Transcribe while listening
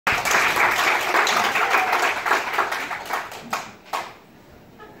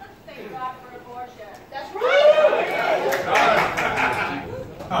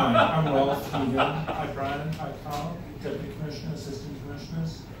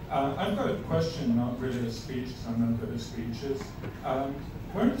I've got a question, not really a speech, because I'm not good at speeches.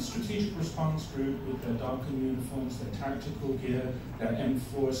 Where the strategic response group with their darkened uniforms, their tactical gear, their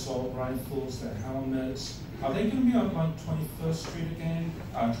M4 assault rifles, their helmets, are they going to be on like 21st Street again,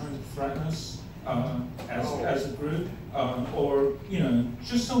 trying to threaten us as a group? Or, you know,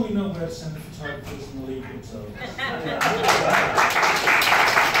 just so we know where to send the photographers and the legal observers?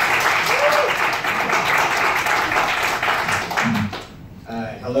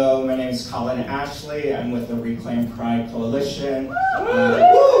 Hello, my name is Colin Ashley. I'm with the Reclaim Pride Coalition.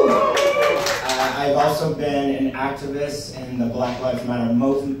 I've also been an activist in the Black Lives Matter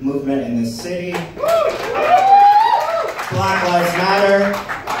movement in this city. Black Lives Matter.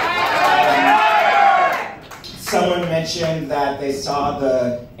 Someone mentioned that they saw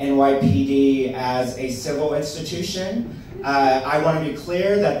the NYPD as a civil institution. I want to be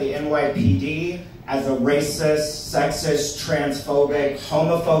clear that the NYPD, as a racist, sexist, transphobic,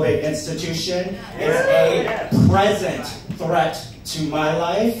 homophobic institution, is a present threat to my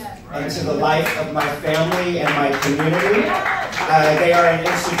life and to the life of my family and my community. They are an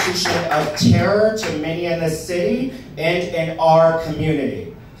institution of terror to many in this city and in our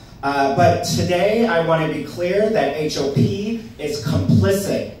community. But today, I want to be clear that HOP is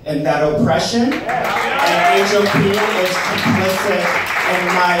complicit in that oppression, and HOP is complicit in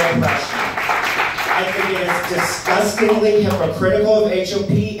my oppression. I think it is disgustingly hypocritical of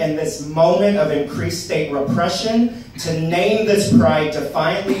HOP in this moment of increased state repression to name this pride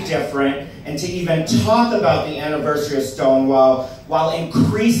defiantly different and to even talk about the anniversary of Stonewall while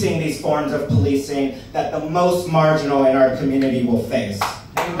increasing these forms of policing that the most marginal in our community will face.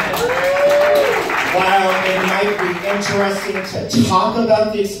 While it might be interesting to talk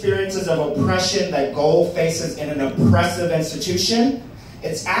about the experiences of oppression that Gold faces in an oppressive institution,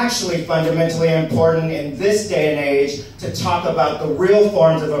 it's actually fundamentally important in this day and age to talk about the real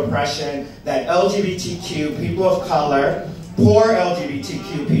forms of oppression that LGBTQ, people of color, poor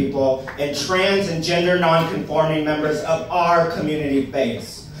LGBTQ people, and trans and gender non-conforming members of our community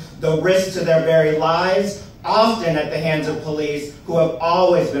face. The risk to their very lives, often at the hands of police who have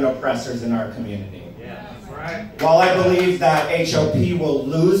always been oppressors in our community. While I believe that HOP will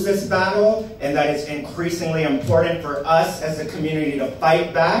lose this battle and that it's increasingly important for us as a community to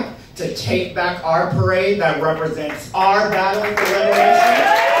fight back, to take back our parade that represents our battle for liberation,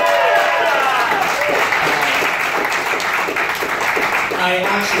 I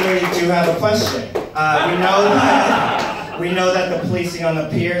actually do have a question. We know that the policing on the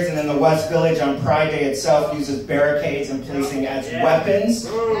piers and in the West Village on Pride Day itself uses barricades and policing as weapons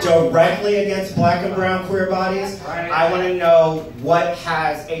directly against black and brown queer bodies. I want to know, what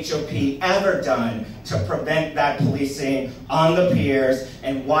has HOP ever done to prevent that policing on the piers,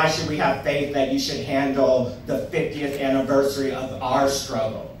 and why should we have faith that you should handle the 50th anniversary of our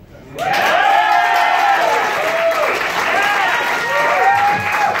struggle?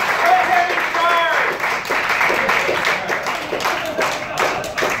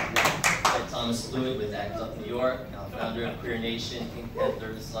 Founder of Queer Nation, Pink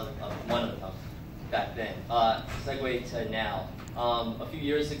Panthers, one of them back then. Segue to now. A few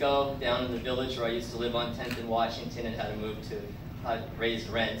years ago, down in the village where I used to live on 10th and Washington and had to move to raised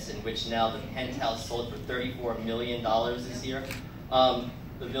rents, in which now the penthouse sold for $34 million this year. The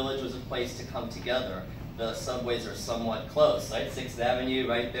village was a place to come together. The subways are somewhat close, right? 6th Avenue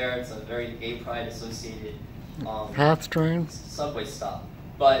right there. It's a very gay pride associated subway stop.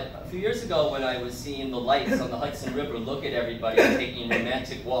 But a few years ago, when I was seeing the lights on the Hudson River look at everybody taking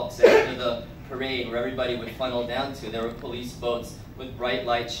romantic walks after the parade where everybody would funnel down to, there were police boats with bright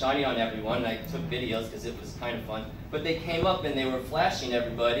lights shining on everyone. I took videos because it was kind of fun. But they came up and they were flashing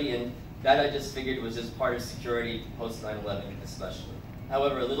everybody, and that I just figured was just part of security post 9/11 especially.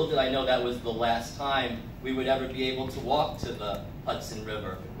 However, little did I know that was the last time we would ever be able to walk to the Hudson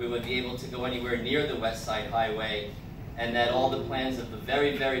River. We would be able to go anywhere near the West Side Highway, and that all the plans of the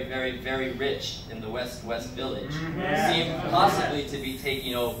very, very, very, very rich in the West Village seem possibly to be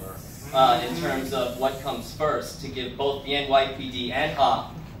taking over in terms of what comes first to give both the NYPD and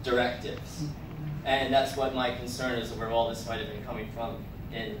HOP directives. And that's what my concern is, where all this might have been coming from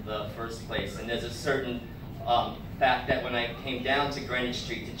in the first place. And there's a certain fact that when I came down to Greenwich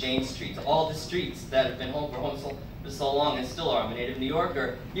Street, to James Street, to all the streets that have been home for so long and still are. I'm a native New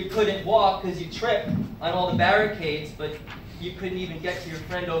Yorker. You couldn't walk because you tripped on all the barricades, but you couldn't even get to your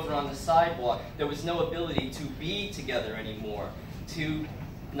friend over on the sidewalk. There was no ability to be together anymore, to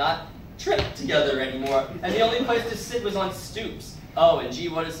not trip together anymore. And the only place to sit was on stoops. Oh, and gee,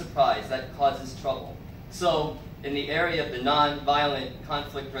 what a surprise. That causes trouble. So in the area of the non-violent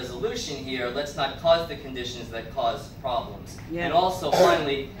conflict resolution here, let's not cause the conditions that cause problems. Yeah. And also,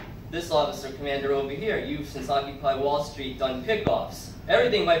 finally, this officer commander over here, you've, since Occupy Wall Street, done pickoffs.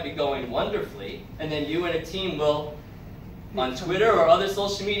 Everything might be going wonderfully, and then you and a team will, on Twitter or other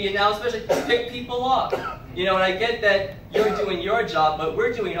social media now especially, pick people off. You know, and I get that you're doing your job, but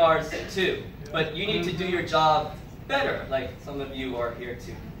we're doing ours too. But you need to do your job better, like some of you are here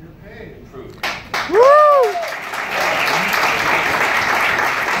to improve. Woo!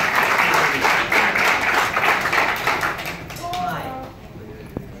 Hi,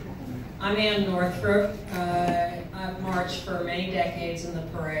 I'm Ann Northrup. I've marched for many decades in the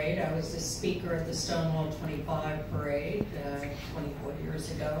parade. I was the speaker at the Stonewall 25 parade 24 years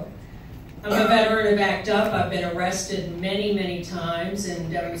ago. I'm a veteran of ACT UP. I've been arrested many, many times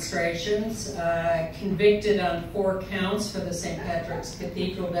in demonstrations, convicted on 4 counts for the St. Patrick's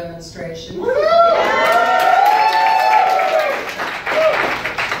Cathedral demonstration.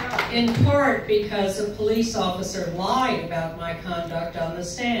 In part because a police officer lied about my conduct on the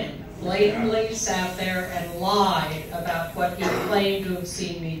stand. Blatantly sat there and lied about what he claimed to have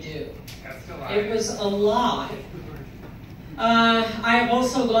seen me do. It was a lie. I have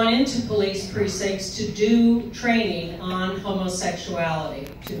also gone into police precincts to do training on homosexuality,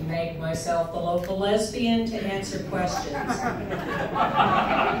 to make myself the local lesbian, to answer questions.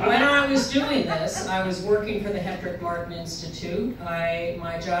 When I was doing this, I was working for the Hedrick Martin Institute.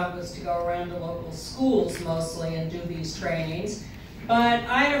 My job was to go around to local schools mostly and do these trainings. But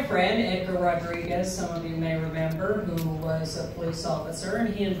I had a friend, Edgar Rodriguez, some of you may remember, who was a police officer,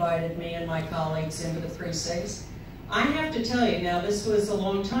 and he invited me and my colleagues into the precincts. I have to tell you, now this was a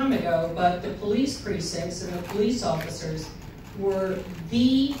long time ago, but the police precincts and the police officers were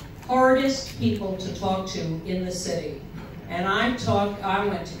the hardest people to talk to in the city. And I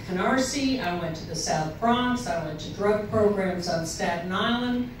went to Canarsie, I went to the South Bronx, I went to drug programs on Staten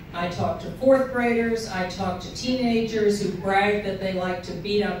Island, I talked to 4th graders, I talked to teenagers who bragged that they like to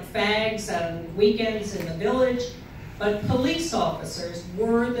beat up fags on weekends in the village, but police officers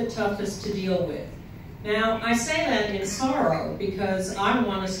were the toughest to deal with. Now, I say that in sorrow because I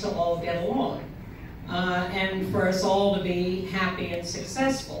want us to all get along and for us all to be happy and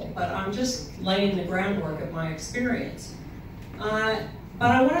successful, but I'm just laying the groundwork of my experience. But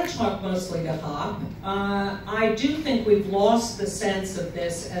I want to talk mostly to HOP. I do think we've lost the sense of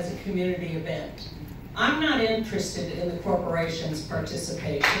this as a community event. I'm not interested in the corporation's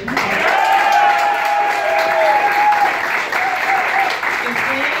participation.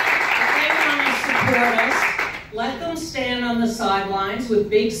 Let them stand on the sidelines with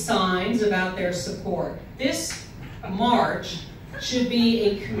big signs about their support. This march should be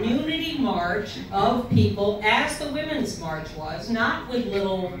a community march of people, as the Women's March was, not with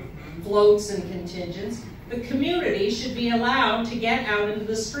little floats and contingents. The community should be allowed to get out into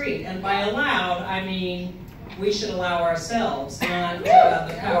the street. And by allowed, I mean we should allow ourselves, not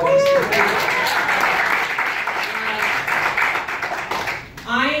the powers to be.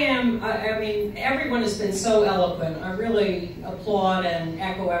 I mean, everyone has been so eloquent. I really applaud and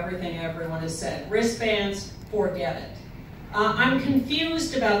echo everything everyone has said. Wristbands, forget it. I'm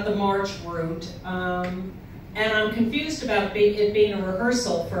confused about the march route, and I'm confused about it being a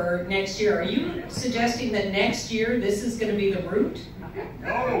rehearsal for next year. Are you suggesting that next year this is going to be the route?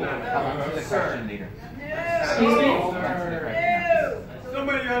 No. Excuse me? No.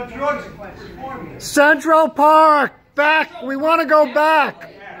 Somebody on drugs. Central Park! Back! We want to go back!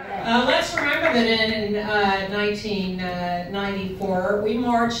 Let's remember that in 1994, we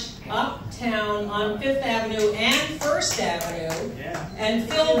marched uptown on 5th Avenue and 1st Avenue and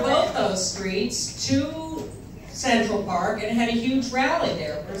filled both those streets to Central Park and had a huge rally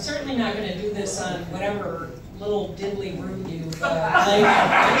there. We're certainly not going to do this on whatever little diddly route you've laid out.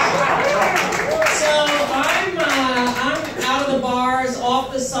 So I'm out of the bars,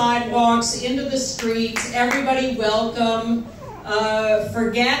 off the sidewalks, into the streets, everybody welcome.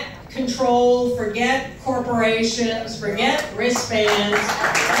 Forget control, forget corporations, forget wristbands.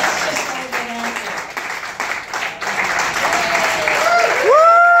 Let's just all get out there.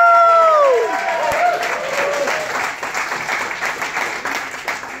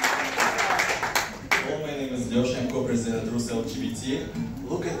 Hello, my name is Lyosh. I'm co-president of Rus LGBT.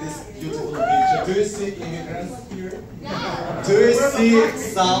 Look at this beautiful picture. Do you see immigrants here? Do you see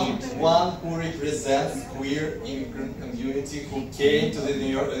someone who represents queer immigrant community who came to the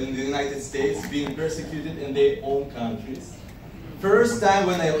United States being persecuted in their own countries? First time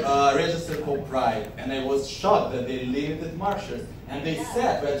when I registered for Pride, and I was shocked that they limited marches, and they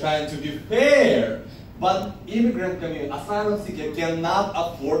said we're trying to be fair. But immigrant community, asylum seeker cannot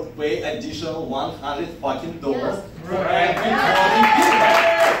afford to pay additional $100 fucking dollars for every 40 people.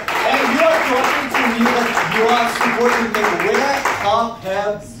 And you are talking to me that you are supporting them. Where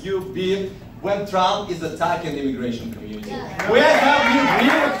have you been when Trump is attacking the immigration community? Where have you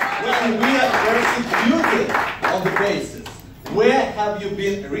been when we are persecuted on the basis? Where have you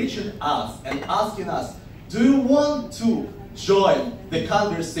been reaching us and asking us, do you want to join the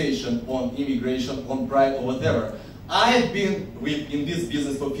conversation on immigration, on pride, or whatever? I've been in this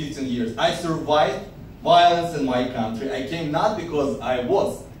business for 15 years. I survived violence in my country. I came not because I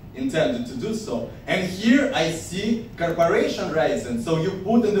was intended to do so. And here I see corporation rising. So you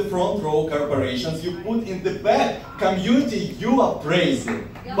put in the front row corporations, you put in the back community you are praising.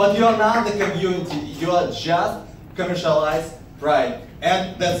 But you are not the community, you are just commercialized pride.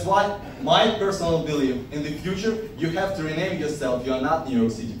 And that's why my personal belief, in the future, you have to rename yourself. You are not New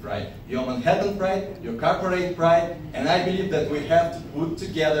York City Pride. You are Manhattan Pride, you're corporate pride, and I believe that we have to put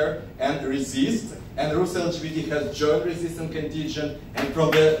together and resist. And Rus LGBT has joined resistance contingent, and from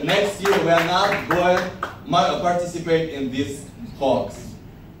the next year we are not going to participate in this hoax.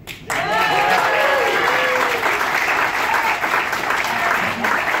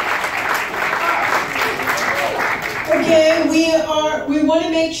 Okay, we want to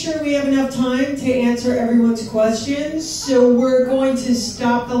make sure we have enough time to answer everyone's questions, so we're going to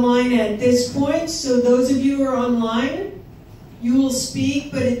stop the line at this point. So those of you who are online, you will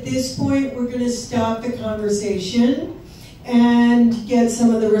speak, but at this point we're going to stop the conversation and get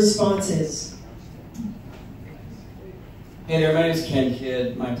some of the responses. Hey there, my name is Ken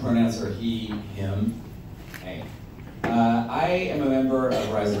Kidd. My pronouns are he, him. Hey. I am a member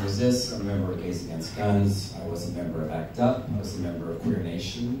of Rise and Resist. I'm a member of Gays Against Guns. I was a member of ACT UP. I was a member of Queer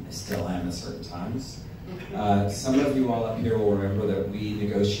Nation. I still am at certain times. Some of you all up here will remember that we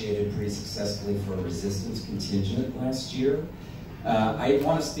negotiated pretty successfully for a resistance contingent last year. I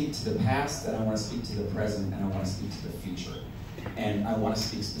want to speak to the past, and I want to speak to the present, and I want to speak to the future. And I want to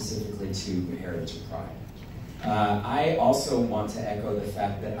speak specifically to the heritage of pride. I also want to echo the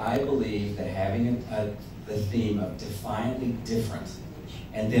fact that I believe that having the theme of defiantly different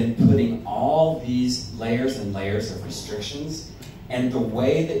and then putting all these layers and layers of restrictions and the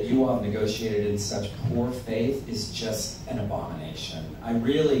way that you all have negotiated in such poor faith is just an abomination. I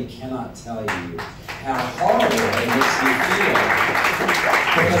really cannot tell you how horrible it makes me feel.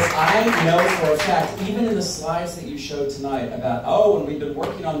 Because I know for a fact, even in the slides that you showed tonight about, oh, and we've been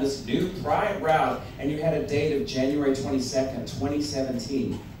working on this new Pride route, and you had a date of January 22nd,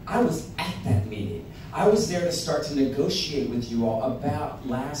 2017. I was at that meeting. I was there to start to negotiate with you all about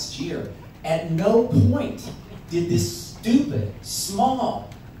last year. At no point did this stupid, small,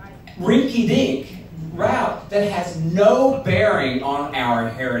 rinky-dink route that has no bearing on our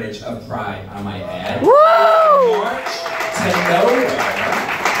heritage of pride, I might add. March to nowhere.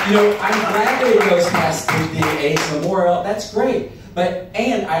 You know, I'm glad that it goes past the AIDS Memorial. That's great.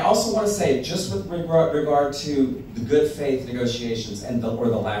 And I also want to say, just with regard to the good faith negotiations and or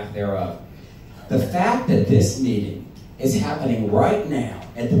the lack thereof, the fact that this meeting is happening right now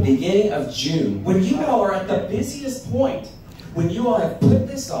at the beginning of June, when you all are at the busiest point, when you all have put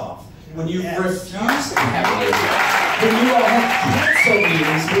this off, when you've refused to have meetings, when you all have canceled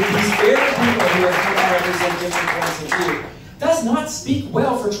meetings with these very people who are going to represent different points of view, does not speak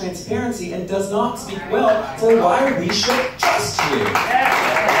well for transparency and does not speak well for why we should trust you.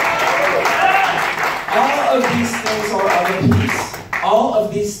 All of these things are of a piece. All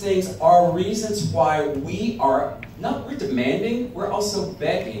of these things are reasons why we are, we're demanding, we're also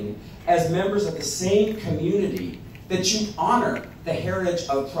begging as members of the same community that you honor the heritage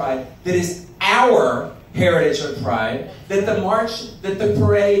of pride that is our heritage of pride, that the march, that the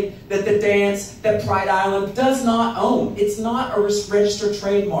parade, that the dance, that Pride Island does not own. It's not a registered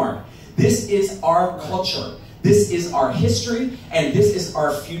trademark. This is our culture. This is our history, and this is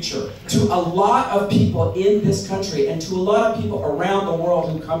our future. To a lot of people in this country, and to a lot of people around the world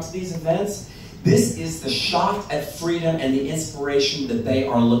who come to these events, this is the shot at freedom and the inspiration that they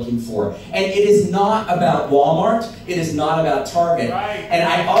are looking for. And it is not about Walmart. It is not about Target. Right. And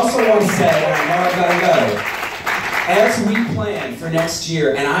I also want to say, and I know I've got to go, as we plan for next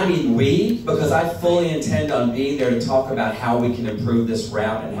year, and I mean we, because I fully intend on being there to talk about how we can improve this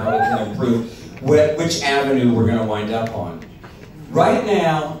route and how we can improve which avenue we're going to wind up on. Right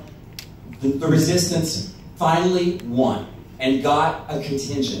now, the resistance finally won and got a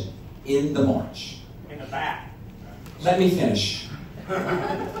contingent in the march. In the back. Let me finish.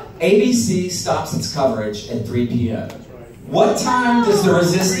 ABC stops its coverage at 3 p.m. That's right. What time does the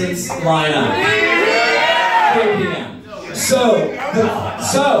resistance line up? 3 p.m. So,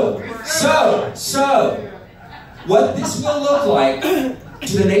 what this will look like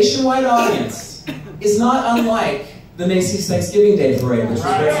to the nationwide audience is not unlike the Macy's Thanksgiving Day Parade, which was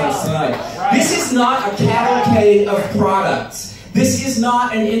referenced tonight. This is not a cavalcade of products. This is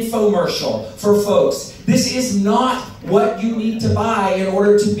not an infomercial for folks. This is not what you need to buy in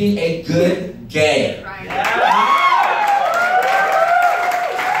order to be a good gay.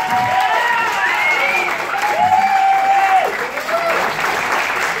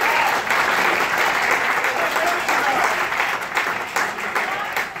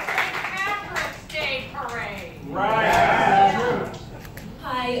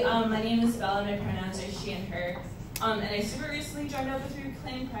 And I super recently joined up with your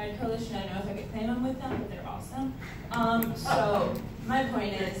Claim Pride Coalition. I don't know if I could claim them with them, but they're awesome. So my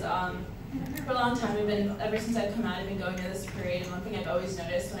point is, for a long time, ever since I've come out, I've been going to this parade, and one thing I've always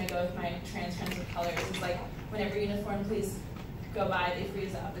noticed when I go with my trans friends of color is like, whenever uniformed police go by, they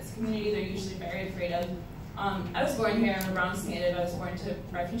freeze up. This community they're usually very afraid of. I was born here, I'm a Bronx native. I was born to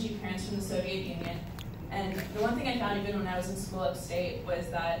refugee parents from the Soviet Union. And the one thing I found even when I was in school upstate was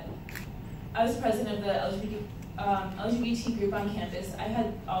that I was president of the LGBT group on campus. I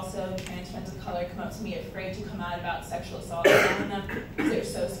had also trans friends of color come up to me afraid to come out about sexual assault on them because they were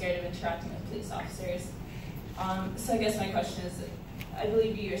so scared of interacting with police officers. So I guess my question is, I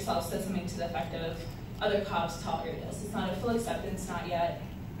believe you yourself said something to the effect of other cops tolerate this. It's not a full acceptance, not yet.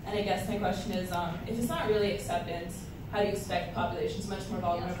 And I guess my question is, if it's not really acceptance, how do you expect populations much more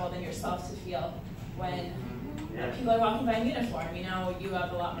vulnerable than yourself to feel when people are walking by in uniform? You know, you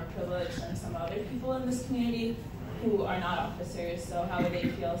have a lot more privilege than some other people in this community who are not officers, so how would they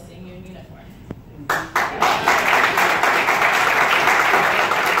feel seeing you in uniform?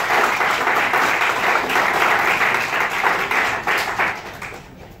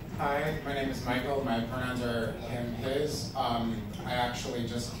 Hi, my name is Michael. My pronouns are him, his. I actually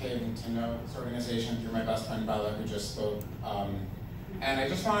just came to know this organization through my best friend Bella, who just spoke. And I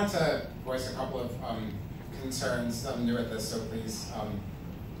just wanted to voice a couple of concerns. I'm new at this, so please.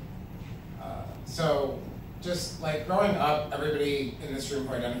 So, just like growing up, everybody in this room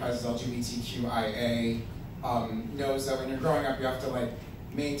who identifies as LGBTQIA knows that when you're growing up, you have to like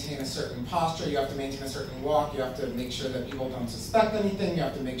maintain a certain posture, you have to maintain a certain walk, you have to make sure that people don't suspect anything, you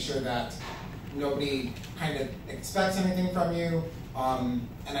have to make sure that nobody kind of expects anything from you. And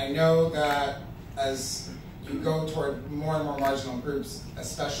I know that as you go toward more and more marginal groups,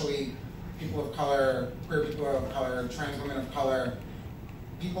 especially people of color, queer people of color, trans women of color,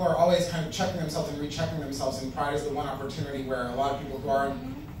 people are always kind of checking themselves and rechecking themselves, and Pride is the one opportunity where a lot of people who aren't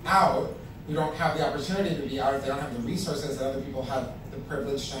out, who don't have the opportunity to be out, if they don't have the resources that other people have the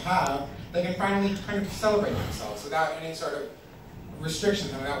privilege to have, they can finally kind of celebrate themselves without any sort of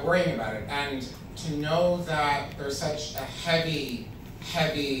restrictions and without worrying about it. And to know that there's such a heavy,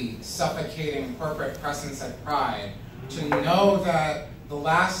 suffocating corporate presence at Pride, to know that the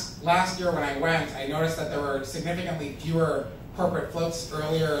last year when I went, I noticed that there were significantly fewer corporate floats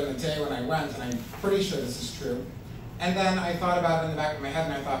earlier in the day when I went, and I'm pretty sure this is true. And then I thought about it in the back of my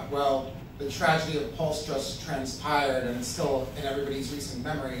head, and I thought, well, the tragedy of Pulse just transpired, and it's still in everybody's recent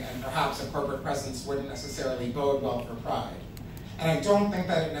memory, and perhaps a corporate presence wouldn't necessarily bode well for Pride. And I don't think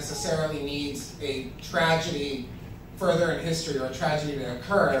that it necessarily needs a tragedy further in history or a tragedy to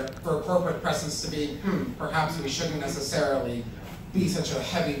occur for a corporate presence to be, perhaps we shouldn't necessarily be such a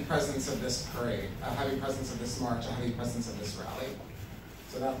heavy presence of this parade, a heavy presence of this march, a heavy presence of this rally.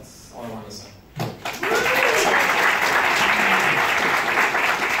 So that's all I want to say.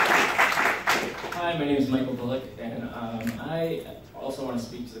 Hi, my name is Michael Bullock, and I also want to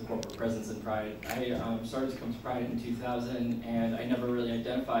speak to the corporate presence in Pride. I started to come to Pride in 2000, and I never really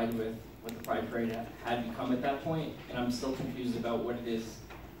identified with what the Pride Parade had become at that point, and I'm still confused about what it is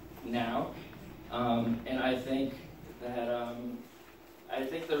now. And I think that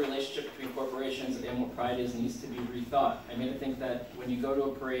the relationship between corporations and what Pride is needs to be rethought. I mean, I think that when you go to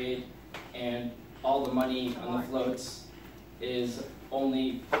a parade and all the money on the floats is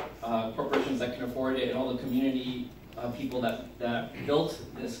only corporations that can afford it, and all the community people that built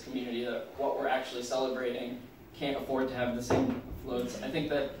this community, that what we're actually celebrating, can't afford to have the same floats. I think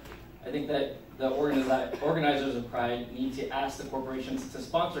that the organizers of Pride need to ask the corporations to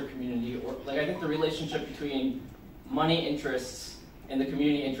sponsor community, or like I think the relationship between money interests and the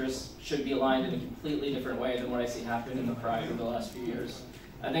community interests should be aligned in a completely different way than what I see happen in the Pride over the last few years.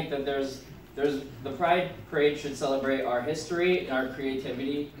 I think that the Pride Parade should celebrate our history and our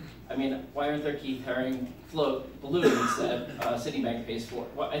creativity. I mean, why aren't there Keith Haring float balloons that Citibank pays for?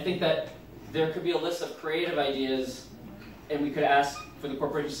 Well, I think that there could be a list of creative ideas, and we could ask for the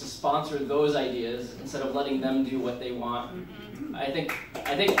corporations to sponsor those ideas instead of letting them do what they want. I'm not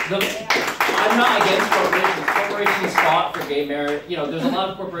against corporations. Corporations fought for gay marriage. You know, there's a lot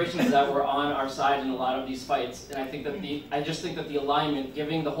of corporations that were on our side in a lot of these fights, and I just think that the alignment,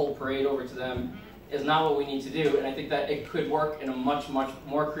 giving the whole parade over to them, is not what we need to do. And I think that it could work in a much, much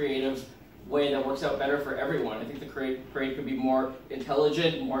more creative way that works out better for everyone. I think the parade could be more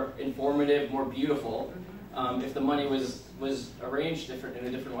intelligent, more informative, more beautiful, if the money was arranged in a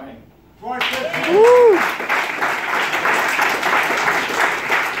different way.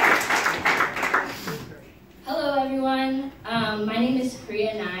 Hello everyone, my name is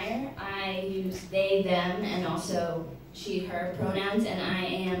Priya Nair. I use they, them, and also she, her pronouns, and I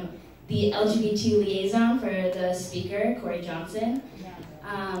am the LGBT liaison for the speaker, Corey Johnson.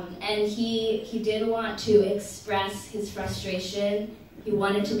 And he did want to express his frustration. He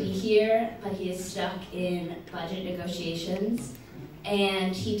wanted to be here, but he is stuck in budget negotiations.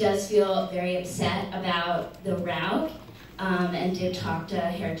 And he does feel very upset about the route, and did talk to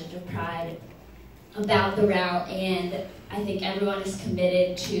Heritage of Pride about the route, and I think everyone is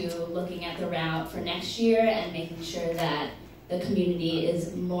committed to looking at the route for next year and making sure that the community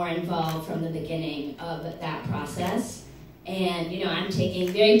is more involved from the beginning of that process. And you know, I'm taking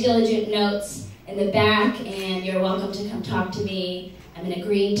very diligent notes in the back, and you're welcome to come talk to me. I'm in a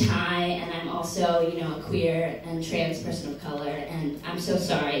green tie, and I'm also, you know, a queer and trans person of color, and I'm so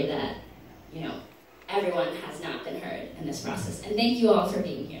sorry that, you know, everyone has not been heard in this process. And thank you all for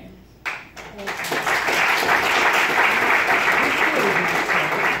being here.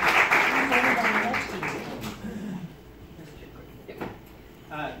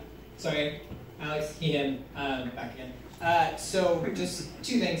 Sorry, Alex, him, back again. So just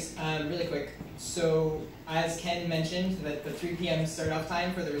two things, really quick. So as Ken mentioned, that the 3 p.m. start-off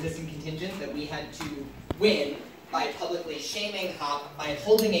time for the resisting contingent that we had to win by publicly shaming HOP by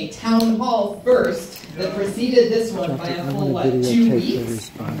holding a town hall first that preceded this one by a full, 2 weeks,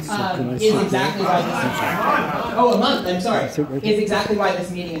 is exactly why this a month, I'm sorry, is exactly why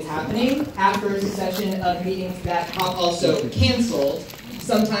this meeting is happening after a succession of meetings that HOP also canceled,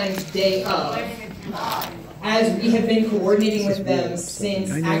 sometimes day of, as we have been coordinating with them since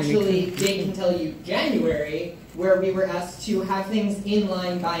actually, they can tell you, January, where we were asked to have things in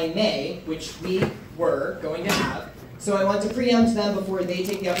line by May, which we were going to have. So I want to preempt them before they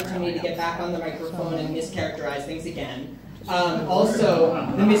take the opportunity to get back on the microphone and mischaracterize things again. Also,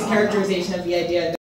 the mischaracterization of the idea